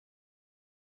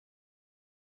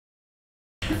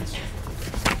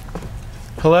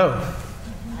Hello,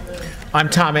 I'm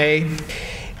Tom A.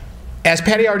 As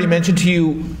Patty already mentioned to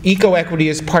you, EcoEquity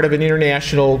is part of an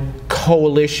international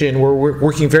coalition where we're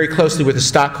working very closely with the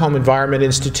Stockholm Environment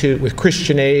Institute, with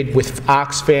Christian Aid, with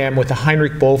Oxfam, with the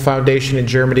Heinrich Böll Foundation in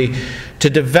Germany to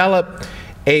develop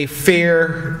a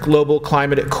fair global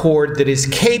climate accord that is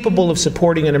capable of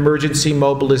supporting an emergency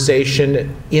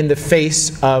mobilization in the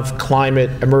face of climate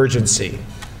emergency.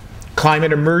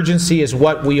 Climate emergency is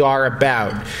what we are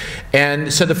about.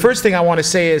 And so the first thing I want to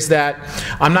say is that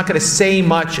I'm not going to say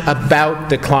much about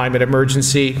the climate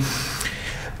emergency,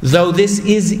 though this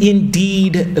is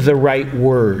indeed the right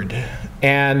word.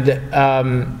 And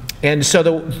so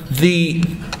the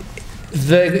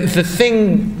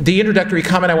introductory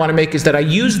comment I want to make is that I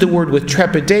use the word with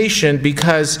trepidation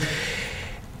because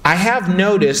I have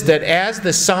noticed that as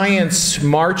the science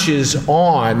marches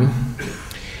on,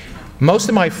 most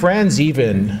of my friends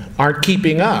even aren't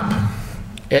keeping up,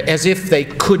 as if they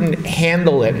couldn't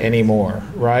handle it anymore,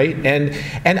 right? And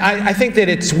I think that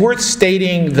it's worth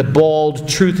stating the bald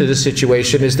truth of the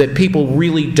situation is that people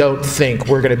really don't think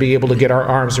we're going to be able to get our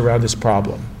arms around this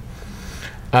problem.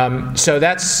 So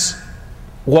that's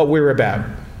what we're about.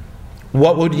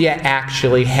 What would you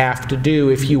actually have to do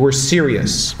if you were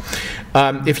serious?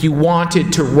 If you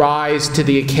wanted to rise to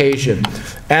the occasion?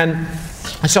 And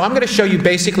so I'm going to show you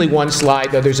basically one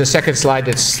slide, though there's a second slide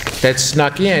that's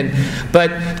snuck in.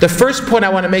 But the first point I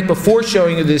want to make before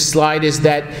showing you this slide is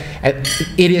that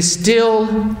it is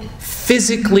still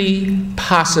physically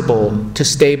possible to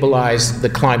stabilize the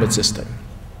climate system.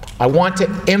 I want to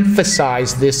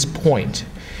emphasize this point.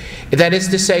 That is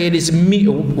to say,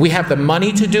 we have the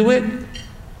money to do it.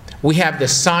 We have the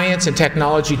science and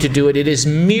technology to do it. It is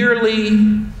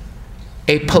merely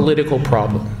a political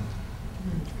problem.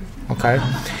 Okay?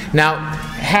 Now,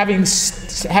 having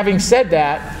said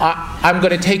that, I'm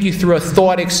going to take you through a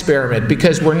thought experiment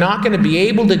because we're not going to be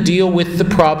able to deal with the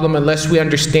problem unless we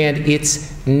understand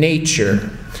its nature.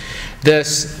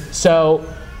 So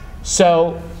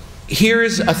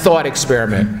here's a thought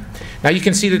experiment. Now you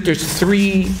can see that there's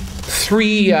three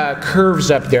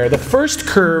curves up there. The first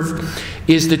curve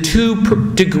is the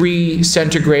 2-degree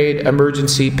centigrade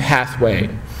emergency pathway.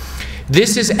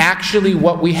 This is actually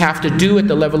what we have to do at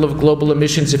the level of global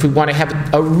emissions if we want to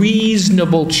have a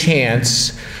reasonable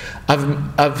chance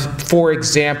of, for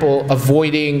example,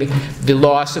 avoiding the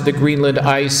loss of the Greenland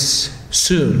ice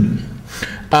soon.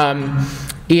 I'm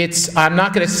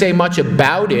not going to say much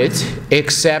about it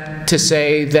except to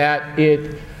say that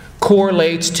it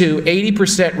correlates to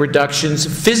 80% reductions,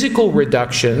 physical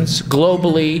reductions,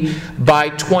 globally by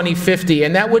 2050.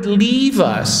 And that would leave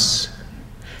us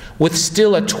with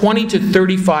still a 20 to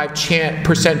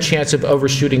 35% chance of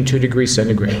overshooting 2 degrees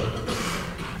centigrade.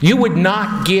 You would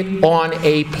not get on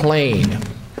a plane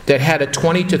that had a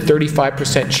 20 to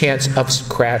 35% chance of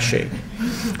crashing,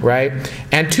 right?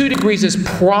 And 2 degrees is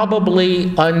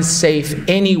probably unsafe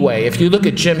anyway. If you look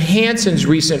at Jim Hansen's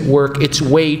recent work, it's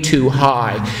way too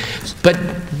high. But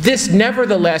this,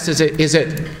 nevertheless, is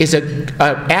an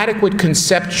adequate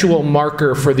conceptual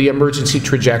marker for the emergency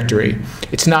trajectory.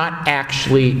 It's not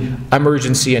actually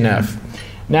emergency enough.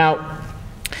 Now,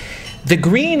 the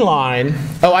green line,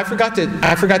 oh, I forgot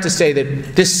to say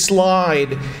that this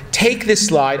slide, take this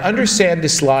slide, understand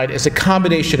this slide as a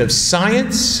combination of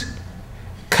science,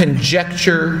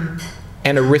 conjecture,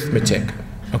 and arithmetic,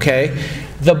 okay?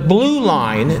 The blue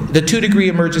line, the 2-degree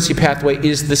emergency pathway,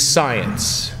 is the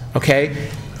science, okay?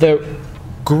 The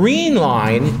green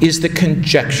line is the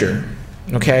conjecture,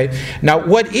 okay? Now,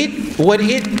 what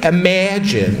it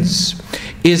imagines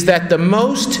is that the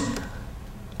most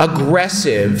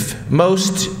aggressive,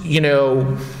 most,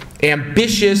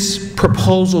 ambitious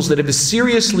proposals that have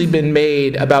seriously been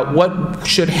made about what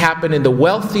should happen in the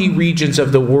wealthy regions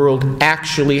of the world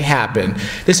actually happen.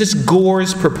 This is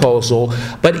Gore's proposal,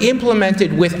 but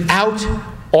implemented without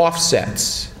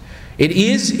offsets.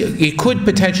 It could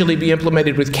potentially be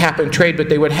implemented with cap and trade,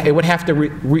 but it would have to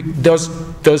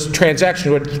those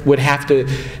transactions would have to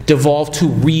devolve to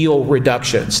real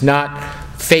reductions, not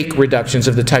fake reductions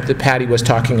of the type that Patty was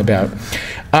talking about.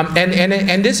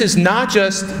 And this is not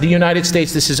just the United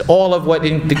States, this is all of what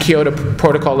in the Kyoto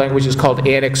Protocol language is called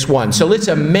Annex 1. So let's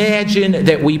imagine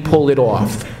that we pull it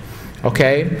off,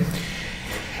 okay?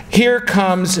 Here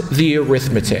comes the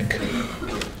arithmetic.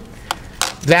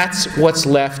 That's what's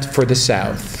left for the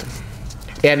South.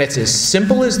 And it's as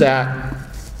simple as that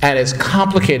and as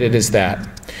complicated as that.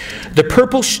 The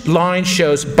purple line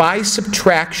shows by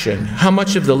subtraction how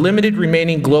much of the limited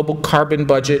remaining global carbon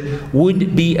budget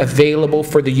would be available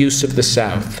for the use of the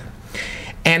South.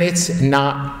 And it's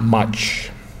not much.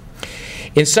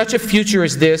 In such a future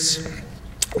as this,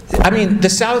 I mean, the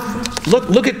South,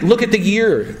 look at the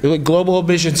year global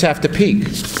emissions have to peak.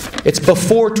 It's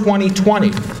before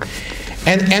 2020.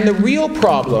 And the real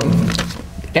problem,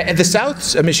 and the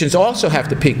South's emissions also have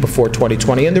to peak before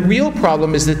 2020, and the real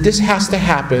problem is that this has to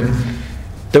happen,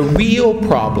 the real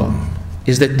problem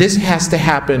is that this has to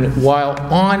happen while,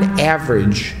 on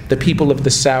average, the people of the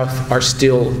South are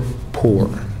still poor.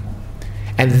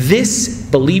 And this,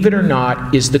 believe it or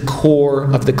not, is the core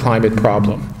of the climate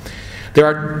problem. There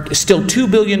are still 2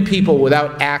 billion people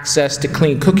without access to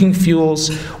clean cooking fuels,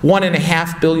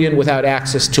 1.5 billion without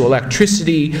access to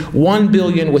electricity, 1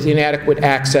 billion with inadequate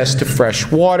access to fresh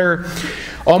water,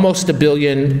 almost 1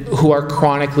 billion who are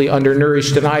chronically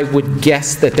undernourished, and I would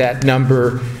guess that that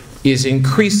number is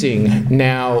increasing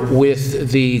now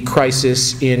with the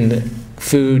crisis in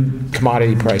food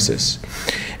commodity prices.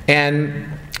 And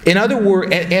in other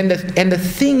words, and the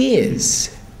thing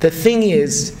is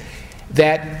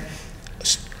that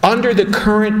under the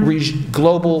current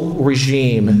global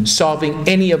regime, solving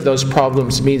any of those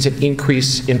problems means an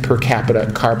increase in per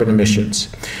capita carbon emissions.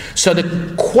 So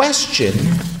the question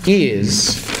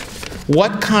is,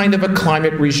 what kind of a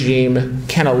climate regime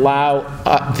can allow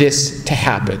this to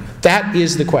happen? That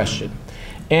is the question.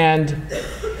 And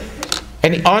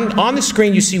on the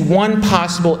screen you see one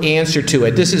possible answer to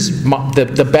it. This is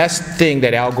the best thing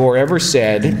that Al Gore ever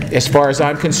said, as far as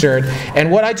I'm concerned. And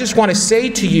what I just want to say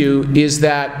to you is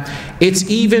that it's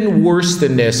even worse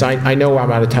than this. I know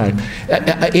I'm out of time.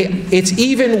 It's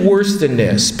even worse than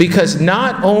this, because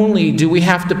not only do we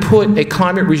have to put a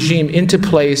climate regime into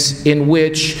place in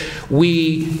which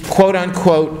we, quote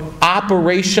unquote,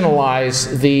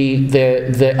 operationalize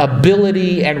the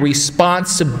ability and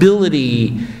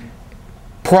responsibility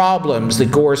problems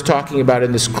that Gore is talking about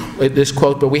in this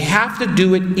quote, but we have to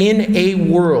do it in a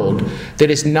world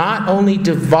that is not only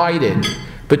divided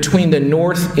between the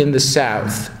North and the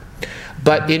South,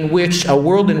 but in which a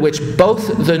world in which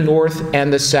both the North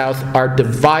and the South are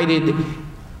divided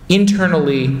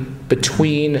internally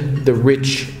between the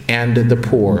rich and the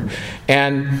poor.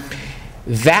 And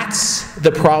that's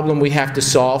the problem we have to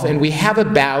solve, and we have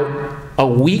about a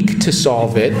week to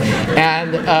solve it,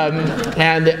 and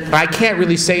I can't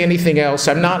really say anything else.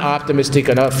 I'm not optimistic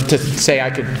enough to say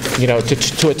I could,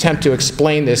 to attempt to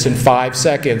explain this in 5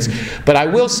 seconds. But I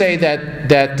will say that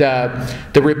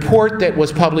the report that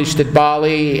was published at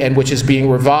Bali and which is being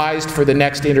revised for the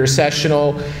next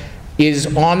intersessional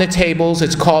is on the tables.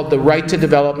 It's called The Right to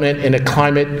Development in a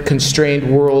Climate-Constrained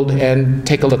World, and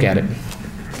take a look at it.